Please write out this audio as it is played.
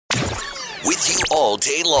with you all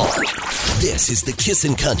day long. This is the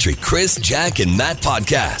Kissin' Country Chris, Jack, and Matt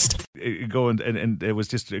podcast. Go and it was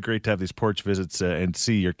just great to have these porch visits and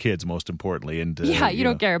see your kids, most importantly. And you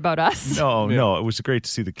don't care about us. No, it was great to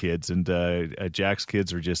see the kids. And Jack's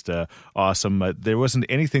kids are just awesome. There wasn't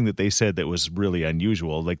anything that they said that was really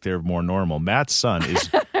unusual. Like, they're more normal. Matt's son is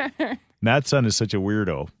such a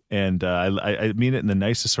weirdo. And I mean it in the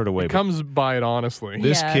nicest sort of way. It comes by it honestly.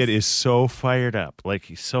 This kid is so fired up. Like,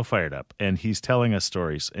 he's so fired up. And he's telling us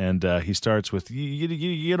stories. And he starts with,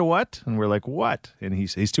 you know what? And we're like, what? And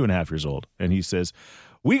he's 2.5 years old. And he says,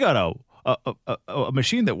 we got a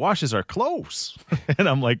machine that washes our clothes. And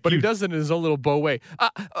I'm like, but he does it in his own little bow way.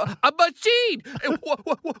 A machine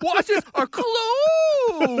washes our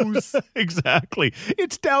clothes. Exactly.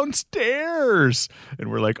 It's downstairs.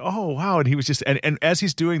 And we're like, oh, wow. And he was just, and as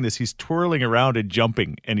he's doing this, he's twirling around and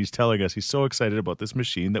jumping. And he's telling us he's so excited about this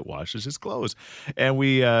machine that washes his clothes. And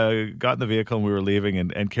we got in the vehicle and we were leaving.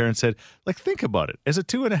 And Karen said, like, think about it. As a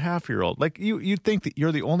 2.5-year-old, like, you'd think that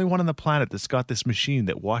you're the only one on the planet that's got this machine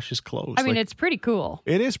that washes clothes. I mean, it's pretty cool.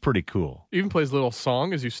 It is pretty cool. Even plays a little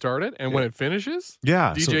song as you start it, and when it finishes,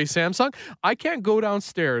 DJ Samsung. I can't go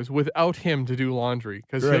downstairs without him to do laundry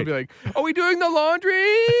because he'll be like, "Are we doing the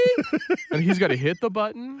laundry?" And he's got to hit the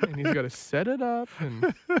button and he's got to set it up.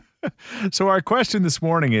 And so our question this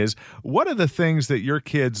morning is: what are the things that your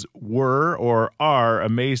kids were or are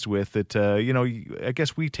amazed with that I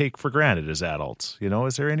guess we take for granted as adults?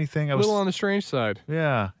 Is there anything? A little on the strange side.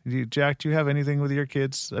 Yeah, Jack, do you have anything with your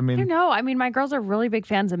kids? I mean, No, I mean, my girls are really big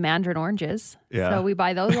fans of mandarin oranges. Yeah. So we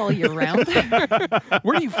buy those all year round.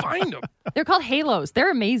 Where do you find them? They're called Halos. They're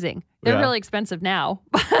amazing. They're really expensive now.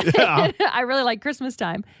 I really like Christmas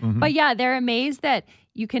time. Mm-hmm. But yeah, they're amazed that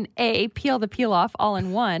you can peel the peel off all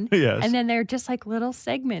in one. Yes. And then they're just like little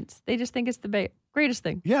segments. They just think it's the greatest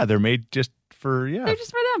thing. Yeah, they're made just for, They're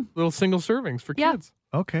just for them. Little single servings for kids.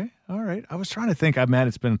 Okay, all right. I was trying to think. Man,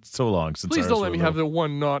 it's been so long since. Please don't let me have the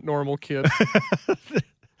one not normal kid.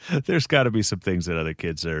 There's got to be some things that other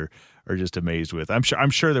kids are just amazed with. I'm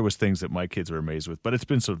sure there was things that my kids were amazed with, but it's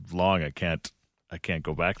been so long I can't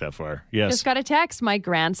go back that far. Yes. Just got a text. My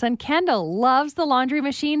grandson Kendall loves the laundry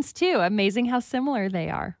machines too. Amazing how similar they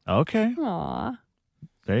are. Okay. Aw.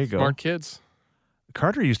 There you go. Smart kids.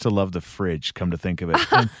 Carter used to love the fridge, come to think of it.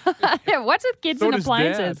 What's with kids and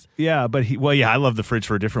appliances? Yeah, but I love the fridge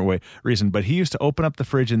for a different reason. But he used to open up the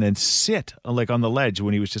fridge and then sit like on the ledge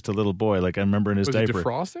when he was just a little boy. Like, I remember in his diaper. Was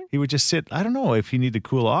he defrosting? He would just sit. I don't know if he needed to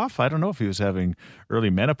cool off. I don't know if he was having early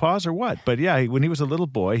menopause or what. But yeah, when he was a little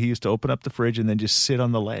boy, he used to open up the fridge and then just sit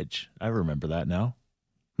on the ledge. I remember that now.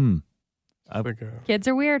 Kids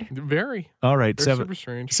are weird. Very. All right. They're super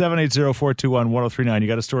strange. 780-421-1039. You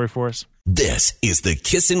got a story for us? This is the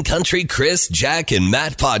Kissin' Country Chris, Jack, and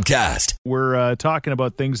Matt podcast. We're talking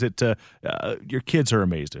about things that your kids are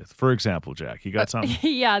amazed with. For example, Jack, you got something?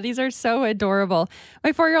 Yeah, these are so adorable.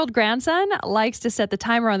 My 4-year-old grandson likes to set the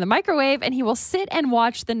timer on the microwave, and he will sit and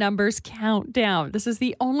watch the numbers count down. This is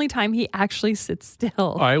the only time he actually sits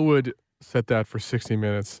still. I would set that for 60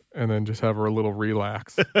 minutes and then just have her a little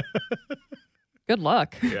relax. Good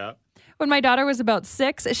luck. Yeah. When my daughter was about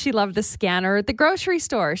 6, she loved the scanner at the grocery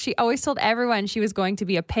store. She always told everyone she was going to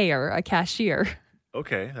be a payer, a cashier.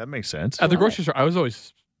 Okay, that makes sense. At the grocery store, I was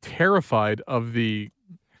always terrified of the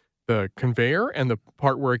conveyor and the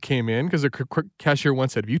part where it came in because the cashier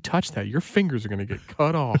once said, if you touch that, your fingers are going to get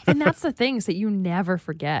cut off. And that's the things that you never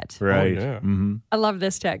forget. Right. Oh, yeah. Mm-hmm. I love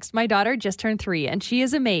this text. My daughter just turned 3, and she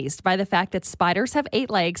is amazed by the fact that spiders have 8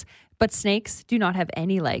 legs, but snakes do not have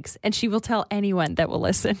any legs. And she will tell anyone that will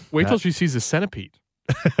listen. Wait till she sees a centipede.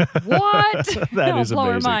 What? That is blow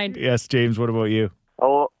her amazing. mind. Yes, James, what about you?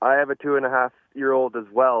 Oh, I have a 2.5-year-old as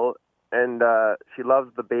well, and she loves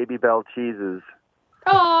the Baby Bell cheeses.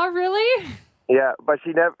 Oh, really? Yeah, but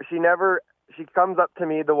she comes up to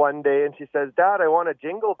me the one day and she says, "Dad, I want a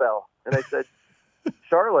Jingle Bell." And I said,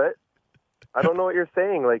 "Charlotte, I don't know what you're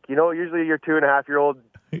saying. Like, usually your 2.5-year-old,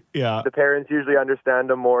 Yeah. the parents usually understand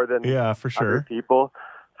them more than for sure. other people."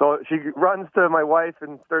 So she runs to my wife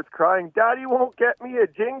and starts crying, "Daddy won't get me a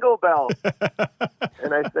Jingle Bell."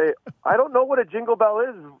 And I say, "I don't know what a Jingle Bell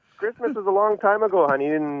is. Christmas was a long time ago, honey,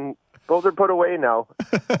 and those are put away now."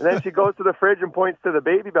 And then she goes to the fridge and points to the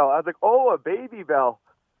Baby Bell. I was like, "Oh, a Baby Bell."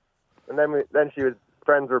 And then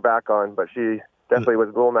friends were back on, but she definitely was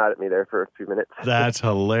a little mad at me there for a few minutes. That's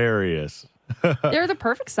hilarious. They're the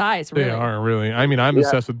perfect size, really. They are, really. I mean, I'm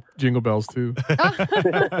obsessed with Jingle Bells, too.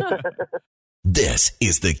 This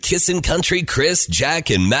is the Kissin' Country Chris,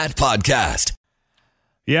 Jack, and Matt podcast.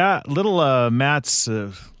 Yeah, little Matt's,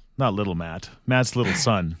 not little Matt, Matt's little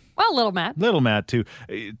son. Well, little Matt. Little Matt, too.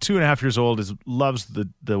 2.5 years old, loves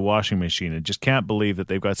the washing machine and just can't believe that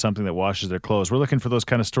they've got something that washes their clothes. We're looking for those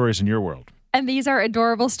kind of stories in your world. And these are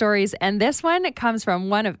adorable stories. And this one comes from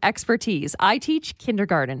one of expertise. I teach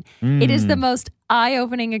kindergarten. It is the most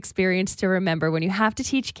eye-opening experience to remember when you have to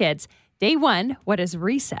teach kids. Day one, what is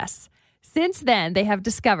recess? Since then, they have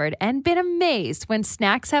discovered and been amazed when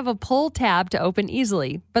snacks have a pull tab to open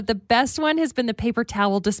easily. But the best one has been the paper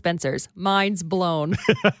towel dispensers. Mine's blown.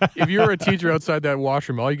 If you were a teacher outside that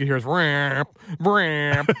washroom, all you could hear is ramp,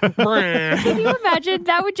 ramp, ramp, Can you imagine?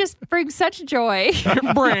 That would just bring such joy.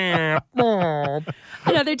 ramp, ramp.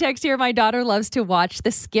 Another text here. My daughter loves to watch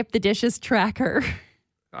the Skip the Dishes tracker.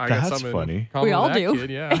 I got That's something funny. common We all with that do. Kid,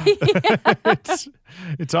 yeah.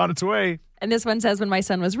 It's on its way. And this one says, when my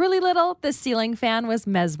son was really little, the ceiling fan was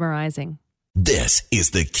mesmerizing. This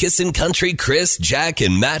is the Kissin' Country Chris, Jack,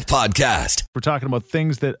 and Matt podcast. We're talking about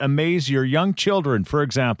things that amaze your young children, for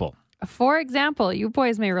example. For example, you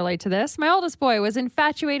boys may relate to this. My oldest boy was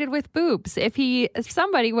infatuated with boobs. If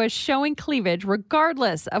somebody was showing cleavage,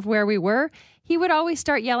 regardless of where we were, he would always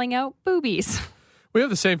start yelling out boobies. We have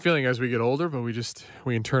the same feeling as we get older, but we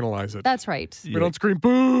internalize it. That's right. We don't scream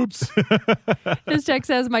boobs. This text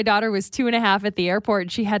says, my daughter was 2.5 at the airport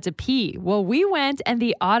and she had to pee. Well, we went and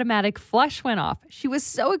the automatic flush went off. She was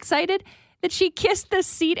so excited that she kissed the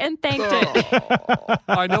seat and thanked it.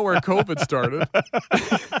 I know where COVID started.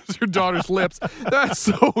 It's your daughter's lips. That's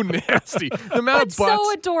so nasty. The amount That's of butts.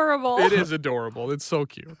 so adorable. It is adorable. It's so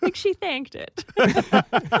cute. Like she thanked it.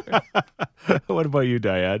 What about you,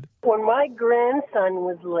 Diane? When my grandson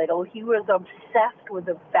was little, he was obsessed with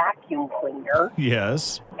a vacuum cleaner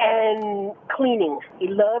Yes. and cleaning. He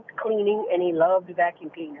loved cleaning and he loved vacuum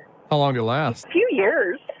cleaner. How long did it last? A few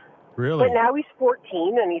years, Really? but now he's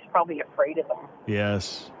 14 and he's probably afraid of them.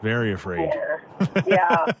 Yes. Very afraid.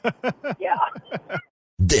 Yeah. Yeah.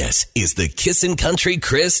 This is the Kissin' Country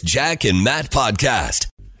Chris, Jack, and Matt podcast.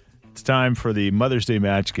 It's time for the Mother's Day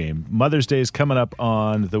match game. Mother's Day is coming up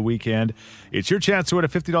on the weekend. It's your chance to win a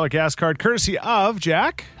 $50 gas card courtesy of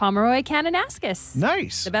Jack. Pomeroy Kananaskis.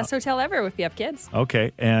 Nice. The best hotel ever if you have kids.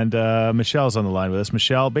 Okay, and Michelle's on the line with us.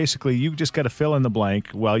 Michelle, basically, you just got to fill in the blank.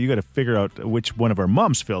 Well, you got to figure out which one of our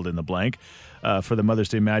moms filled in the blank for the Mother's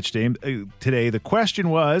Day match game. Today, the question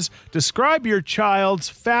was, describe your child's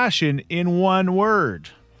fashion in one word.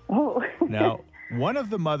 Oh. Now, one of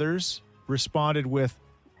the mothers responded with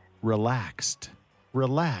relaxed.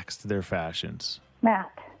 Relaxed their fashions.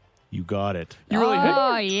 Matt. You got it. You really,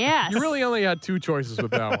 Oh, yes. you really only had two choices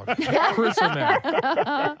with that one. Chris or Matt.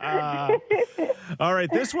 All right,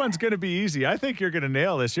 this one's going to be easy. I think you're going to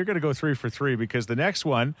nail this. You're going to go 3 for 3 because the next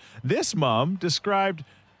one, this mom described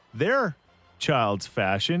their child's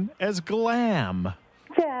fashion as glam.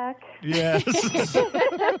 Jack. Yes. Weird.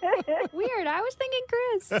 I was thinking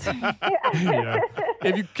Chris. Yeah.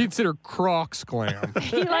 If you consider Crocs glam.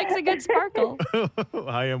 He likes a good sparkle.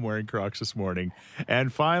 I am wearing Crocs this morning.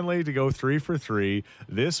 And finally, to go 3 for 3,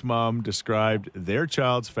 this mom described their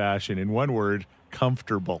child's fashion in one word,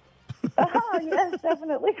 comfortable. Oh, yes,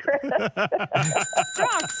 definitely, Chris.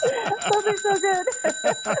 Crocs. Those are so good.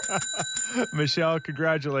 Michelle,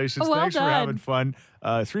 congratulations. Well Thanks for done. having fun.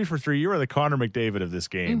 3 for 3. You are the Connor McDavid of this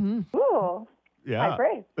game. Ooh, Yeah. I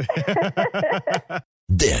pray.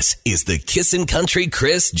 This is the Kissin' Country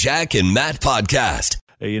Chris, Jack, and Matt podcast.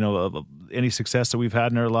 Any success that we've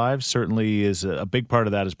had in our lives certainly is a big part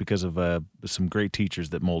of that is because of some great teachers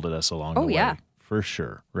that molded us along the way. yeah. For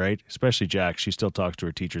sure, right? Especially Jack. She still talks to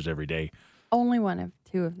her teachers every day. Only one of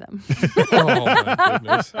 2 of them. Oh, my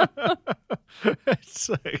goodness. It's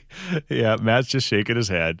like, yeah, Matt's just shaking his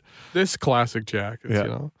head. This classic Jack is,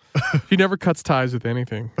 Yeah. he never cuts ties with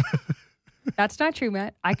anything. That's not true,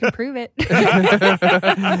 Matt. I can prove it.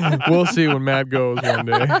 We'll see when Matt goes one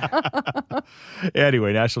day.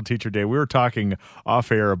 Anyway, National Teacher Day. We were talking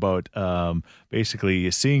off air about basically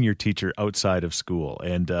seeing your teacher outside of school.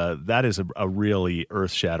 And that is a really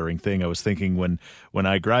earth-shattering thing. I was thinking when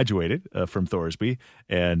I graduated from Thorsby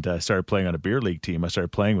and started playing on a beer league team, I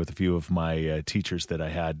started playing with a few of my teachers that I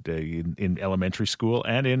had in elementary school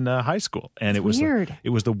and in high school. And it was weird. It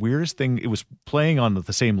was the weirdest thing. It was playing on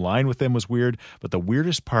the same line with them was weird, but the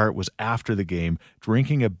weirdest part was after the game,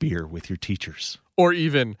 drinking a beer with your teachers. Or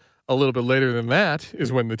even a little bit later than that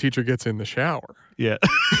is when the teacher gets in the shower. Yeah.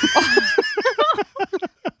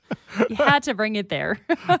 You had to bring it there.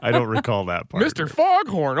 I don't recall that part. Mr.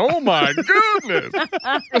 Foghorn, oh my goodness.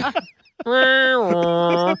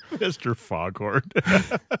 Mr. Foghorn.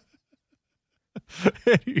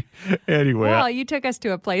 Anyway, Well, you took us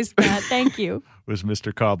to a place, Matt. Thank you. it was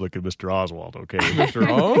Mr. Koblik and Mr. Oswald, okay? Mr.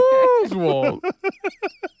 Oswald.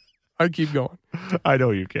 I'd keep going. I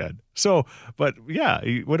know you can. So, but yeah,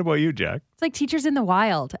 what about you, Jack? It's like Teachers in the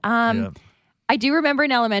Wild. Yeah. I do remember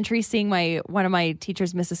in elementary seeing one of my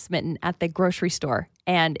teachers, Mrs. Smitten, at the grocery store,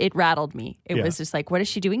 and it rattled me. It was just like, what is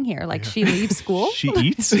she doing here? Like, she leaves school? She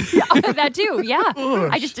eats? Yeah, that too, yeah.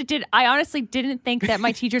 I honestly didn't think that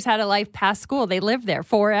my teachers had a life past school. They lived there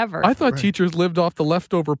forever. I thought teachers lived off the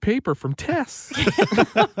leftover paper from tests.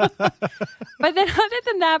 But then other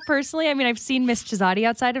than that, personally, I mean, I've seen Miss Chizotti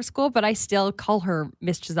outside of school, but I still call her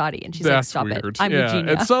Miss Chizotti. And she's That's like, stop weird. it. I'm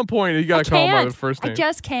Regina. At some point, you got to call them by the first name. I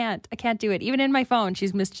just can't. I can't do it. Even in my phone,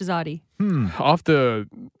 she's Miss Chizotti. Off the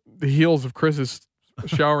heels of Chris's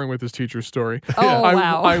showering with his teacher story. Oh,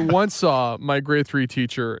 wow. I once saw my grade 3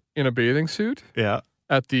 teacher in a bathing suit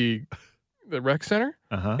at the rec center.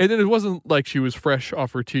 Uh-huh. And then it wasn't like she was fresh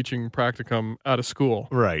off her teaching practicum out of school.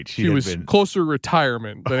 Right. She was closer to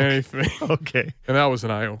retirement than anything. Okay. And that was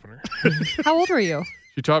an eye-opener. How old were you?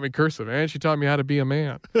 She taught me cursive, and she taught me how to be a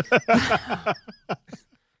man.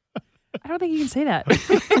 I don't think you can say that.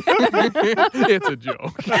 It's a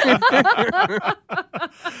joke.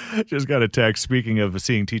 Just got a text. Speaking of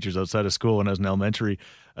seeing teachers outside of school, when I was in elementary,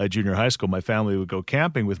 junior high school, my family would go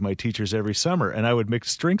camping with my teachers every summer, and I would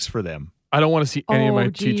mix drinks for them. I don't want to see any of my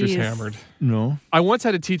geez. teachers hammered. No. I once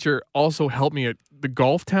had a teacher also help me at the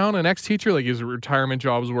Golf Town, an ex-teacher, like his retirement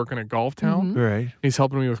job was working at Golf Town. Right. He's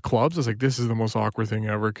helping me with clubs. I was like, this is the most awkward thing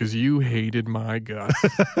ever because you hated my guts.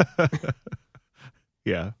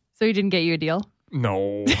 Yeah. So he didn't get you a deal?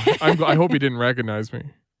 No. I hope he didn't recognize me.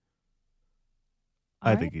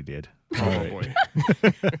 I think he did. Probably.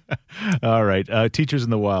 All right. Teachers in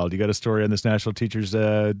the Wild. You got a story on this National Teachers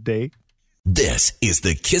Day? This is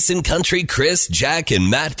the Kissin' Country Chris, Jack, and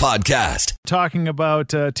Matt podcast. Talking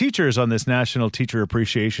about teachers on this National Teacher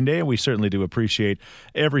Appreciation Day, and we certainly do appreciate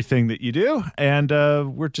everything that you do. And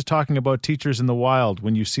we're just talking about teachers in the wild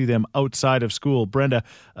when you see them outside of school. Brenda,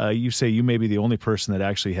 you say you may be the only person that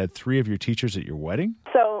actually had 3 of your teachers at your wedding?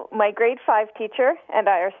 So my grade 5 teacher and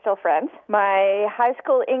I are still friends. My high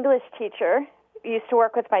school English teacher used to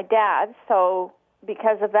work with my dad, so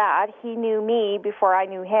because of that, he knew me before I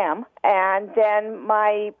knew him. And then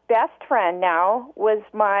my best friend now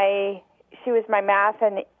she was my math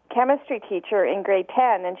and chemistry teacher in grade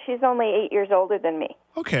 10, and she's only 8 years older than me.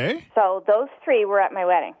 Okay. So those 3 were at my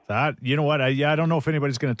wedding. That, you know what? I don't know if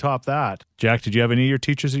anybody's going to top that. Jack, did you have any of your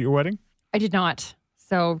teachers at your wedding? I did not.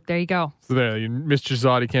 So there you go. So there, Miss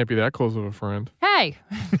Chizotti can't be that close of a friend. Hey.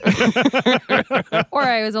 Or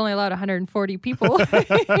I was only allowed 140 people.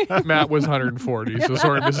 Matt was 140, so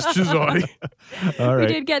sorry, Mrs. Chizotti. All right.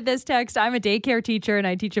 We did get this text. I'm a daycare teacher and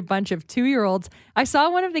I teach a bunch of 2-year-olds. I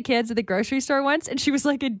saw one of the kids at the grocery store once and she was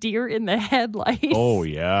like a deer in the headlights. Oh,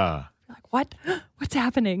 yeah. Like, what? What's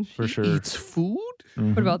happening? For sure. Eats food?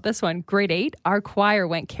 What about this one? Grade 8, our choir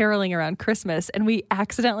went caroling around Christmas and we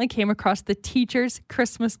accidentally came across the teacher's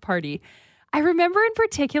Christmas party. I remember in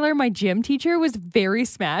particular my gym teacher was very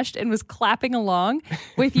smashed and was clapping along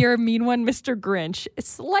with your mean one, Mr. Grinch,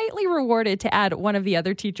 slightly rewarded to add one of the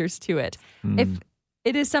other teachers to it. If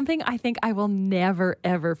it is something I think I will never,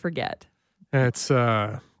 ever forget. It's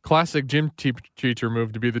classic gym teacher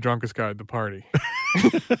move to be the drunkest guy at the party.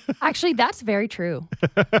 Actually, that's very true.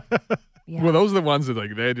 Yeah. Well, those are the ones that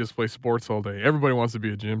they just play sports all day. Everybody wants to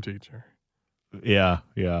be a gym teacher. Yeah,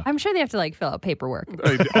 yeah. I'm sure they have to fill out paperwork.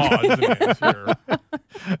 Odds and ends here.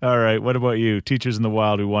 All right. What about you? Teachers in the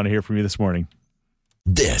Wild, we want to hear from you this morning.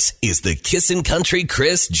 This is the Kissin' Country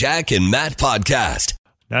Chris, Jack, and Matt podcast.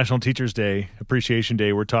 National Teachers Day, Appreciation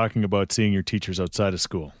Day. We're talking about seeing your teachers outside of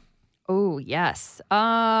school. Oh, yes.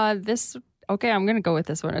 Okay, I'm going to go with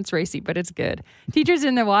this one. It's racy, but it's good. Teachers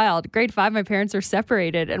in the Wild. Grade 5, my parents are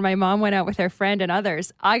separated, and my mom went out with her friend and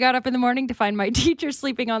others. I got up in the morning to find my teacher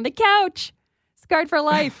sleeping on the couch. Scarred for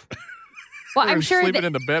life. Well, I'm sure sleeping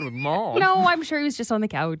in the bed with mom. No, I'm sure he was just on the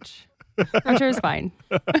couch. I'm sure it's fine.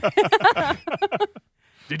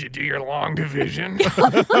 Did you do your long division?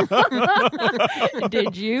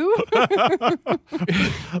 Did you?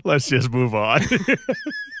 Let's just move on.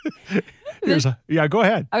 Go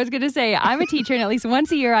ahead. I was going to say, I'm a teacher, and at least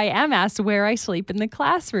once a year I am asked where I sleep in the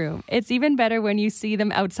classroom. It's even better when you see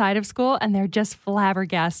them outside of school and they're just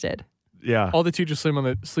flabbergasted. Yeah. All the teachers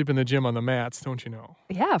sleep in the gym on the mats, don't you know?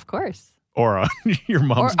 Yeah, of course. Or on your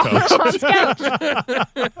mom's couch. Or mom's couch.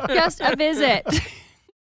 Just a visit.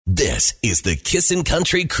 This is the Kissin'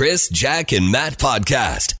 Country Chris, Jack, and Matt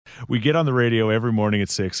podcast. We get on the radio every morning at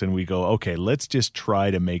 6 and we go, okay, let's just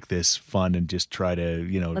try to make this fun and just try to,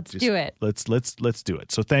 Let's do it. Let's do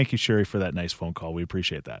it. So thank you, Sherry, for that nice phone call. We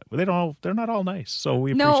appreciate that. But they're not all nice. So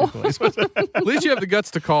we appreciate the At least you have the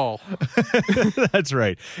guts to call. That's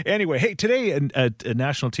right. Anyway, hey, today a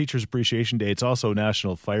National Teachers Appreciation Day. It's also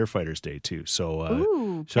National Firefighters Day too. So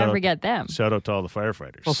Ooh, can't forget them. Shout out to all the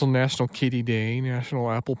firefighters. Also National Kitty Day,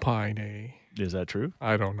 National Apple Pie Day. Is that true?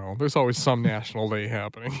 I don't know. There's always some national day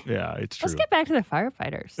happening. Yeah, it's true. Let's get back to the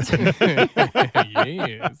firefighters.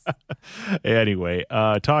 Yes. Anyway,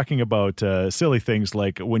 talking about silly things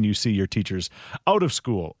like when you see your teachers out of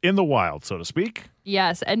school, in the wild, so to speak.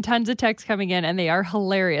 Yes, and tons of texts coming in, and they are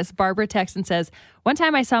hilarious. Barbara texts and says, one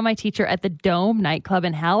time I saw my teacher at the Dome nightclub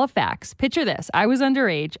in Halifax. Picture this. I was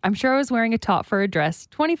underage. I'm sure I was wearing a top for a dress,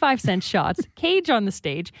 25-cent shots, cage on the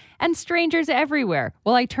stage, and strangers everywhere.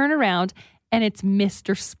 Well, I turn around, and it's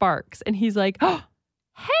Mr. Sparks. And he's like, oh,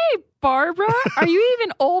 hey, Barbara, are you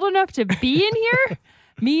even old enough to be in here?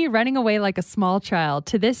 Me running away like a small child.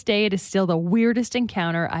 To this day, it is still the weirdest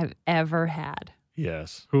encounter I've ever had.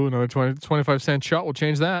 Yes. Ooh, another 25-cent shot will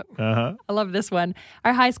change that. Uh-huh. I love this one.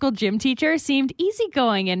 Our high school gym teacher seemed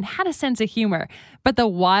easygoing and had a sense of humor, but the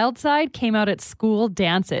wild side came out at school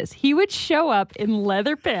dances. He would show up in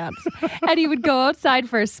leather pants and he would go outside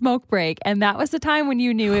for a smoke break, and that was the time when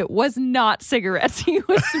you knew it was not cigarettes he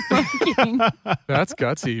was smoking. That's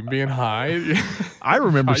gutsy, being high. I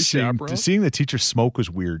remember High chaperone. seeing the teachers smoke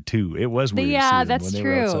was weird too. It was weird. Yeah, to see them that's when they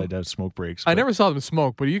true. were outside to have smoke breaks. I but- never saw them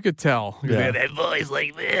smoke, but you could tell. Yeah. They had that voice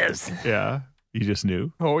like this. Yeah, you just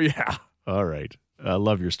knew. Oh, yeah. All right. I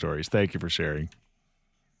love your stories. Thank you for sharing.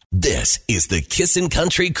 This is the Kissin'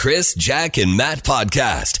 Country Chris, Jack, and Matt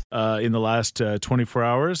podcast. In the last 24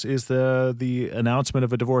 hours is the announcement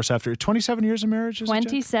of a divorce after 27 years of marriage. Is it, Jack?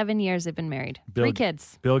 27 years they've been married. Bill- 3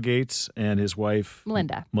 kids. Bill Gates and his wife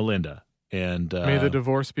Melinda. And May the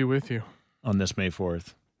divorce be with you. on this May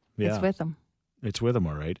 4th. Yeah, It's with them. It's with him,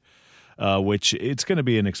 all right. Which it's going to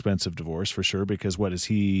be an expensive divorce for sure, because what is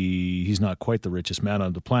he? He's not quite the richest man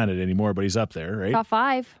on the planet anymore, but he's up there, right? Top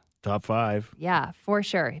 5. Top 5. Yeah, for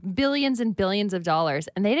sure. Billions and billions of dollars.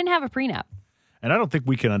 And they didn't have a prenup. And I don't think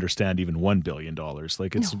we can understand even $1 billion.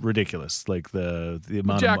 Like, it's ridiculous. Like the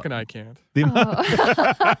amount Jack of and I can't. the amount,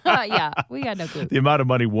 Yeah, we got no clue. the amount of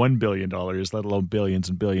money $1 billion, let alone billions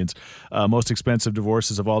and billions. Most expensive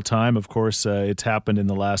divorces of all time. Of course, it's happened in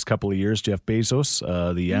the last couple of years. Jeff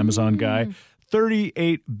Bezos, the Amazon guy,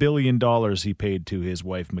 $38 billion he paid to his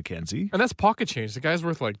wife Mackenzie. And that's pocket change. The guy's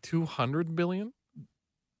worth like $200 billion.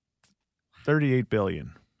 $38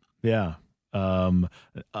 billion. Yeah.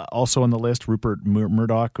 Also on the list, Rupert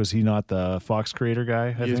Murdoch. Was he not the Fox creator guy?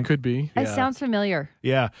 I He think? could be. It sounds familiar.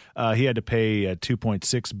 Yeah, he had to pay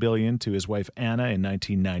 $2.6 billion to his wife Anna in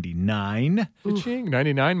 1999. Ka-ching.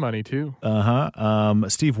 99 money, too.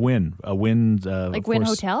 Steve Wynn, Wynn, Like of Wynn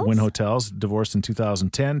course, Hotels? Wynn Hotels, divorced in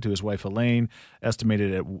 2010 to his wife Elaine,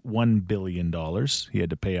 estimated at $1 billion. He had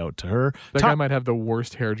to pay out to her. That guy might have the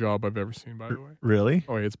worst hair job I've ever seen, by the way. Really?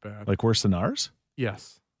 Oh, it's bad. Like worse than ours?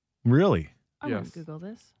 Yes. Really? I'm Yes. going to Google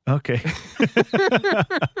this. Okay.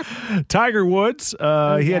 Tiger Woods,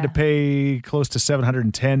 he had to pay close to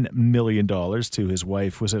 $710 million to his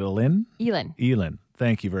wife. Was it Elin? Elin.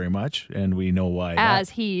 Thank you very much. And we know why.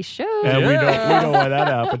 As he should. And we know why that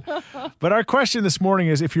happened. But our question this morning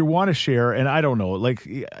is, if you want to share, and I don't know, like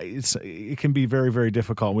it can be very, very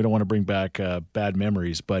difficult. We don't want to bring back bad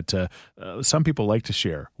memories, but some people like to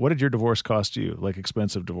share. What did your divorce cost you? Like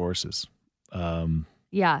expensive divorces?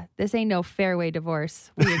 Yeah, this ain't no fairway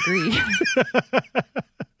divorce. We agree.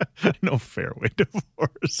 No fairway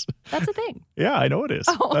divorce. That's a thing. Yeah, I know it is.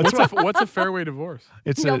 Oh. That's what What's a fairway divorce?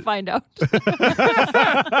 it's You'll find out. Wow,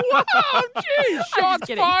 geez, shots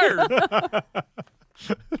kidding. fired.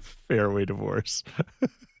 fairway divorce.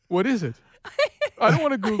 What is it? I don't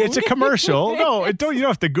want to Google It's a it. commercial. No, you don't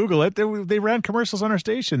have to Google it. They ran commercials on our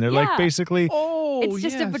station. They're like Yeah. basically, Oh, It's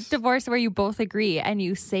just yes. a divorce where you both agree and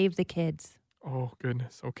you save the kids. Oh,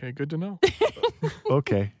 goodness. Okay, good to know.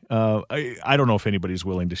 okay. I don't know if anybody's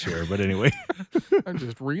willing to share, but anyway, I'm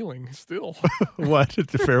just reeling still. what?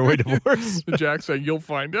 The fairway divorce? Jack said, you'll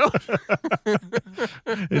find out.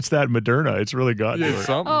 It's that Moderna. It's really gotten Yeah, to her.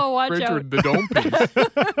 something. Oh, watch Richard, out. the dome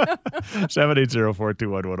piece.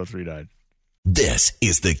 780-421-1039. This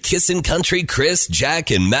is the Kissin' Country Chris,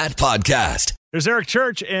 Jack, and Matt podcast. There's Eric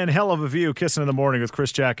Church and Hell of a View, Kissing in the Morning with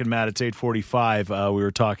Chris, Jack, and Matt. It's 8:45. We were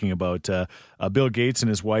talking about Bill Gates and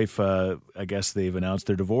his wife. I guess they've announced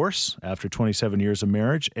their divorce after 27 years of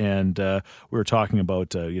marriage. And we were talking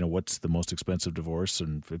about, what's the most expensive divorce.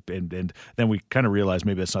 And then we kind of realized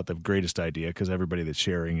maybe that's not the greatest idea because everybody that's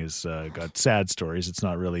sharing has got sad stories. It's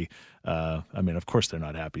not really, of course they're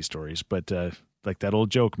not happy stories. But like that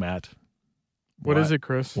old joke, Matt. What is it,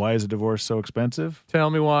 Chris? Why is a divorce so expensive? Tell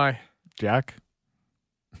me why. Jack?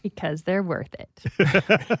 Because they're worth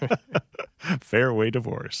it. Fairway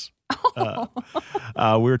divorce. We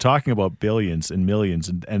were talking about billions and millions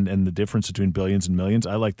and the difference between billions and millions.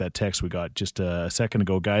 I like that text we got just a second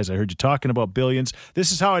ago. Guys, I heard you talking about billions.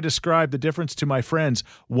 This is how I describe the difference to my friends.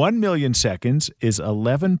 1 million seconds is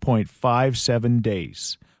 11.57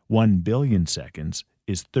 days. 1 billion seconds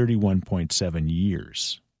is 31.7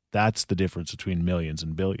 years. That's the difference between millions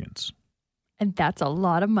and billions. And that's a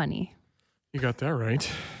lot of money. You got that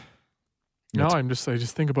right. No, I just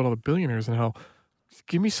think about all the billionaires and how, just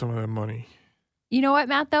give me some of that money. You know what,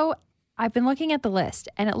 Matt, though? I've been looking at the list,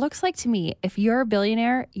 and it looks like to me, if you're a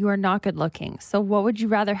billionaire, you are not good looking. So what would you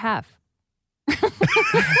rather have?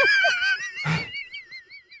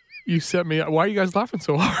 You set me up. Why are you guys laughing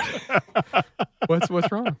so hard? What's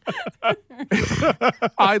wrong?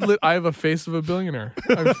 I have a face of a billionaire.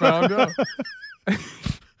 I found out.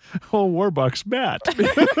 Oh, Warbucks, Matt.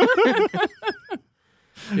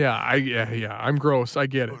 Yeah, I'm gross. I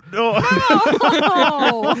get it. No.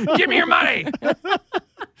 Oh. Give me your money.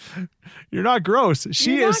 You're not gross.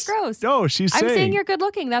 You're not gross. No, she's saying. I'm saying you're good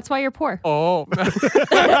looking. That's why you're poor. Oh.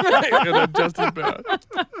 That's just as bad.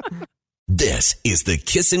 This is the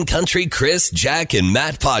Kissin' Country Chris, Jack, and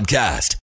Matt podcast.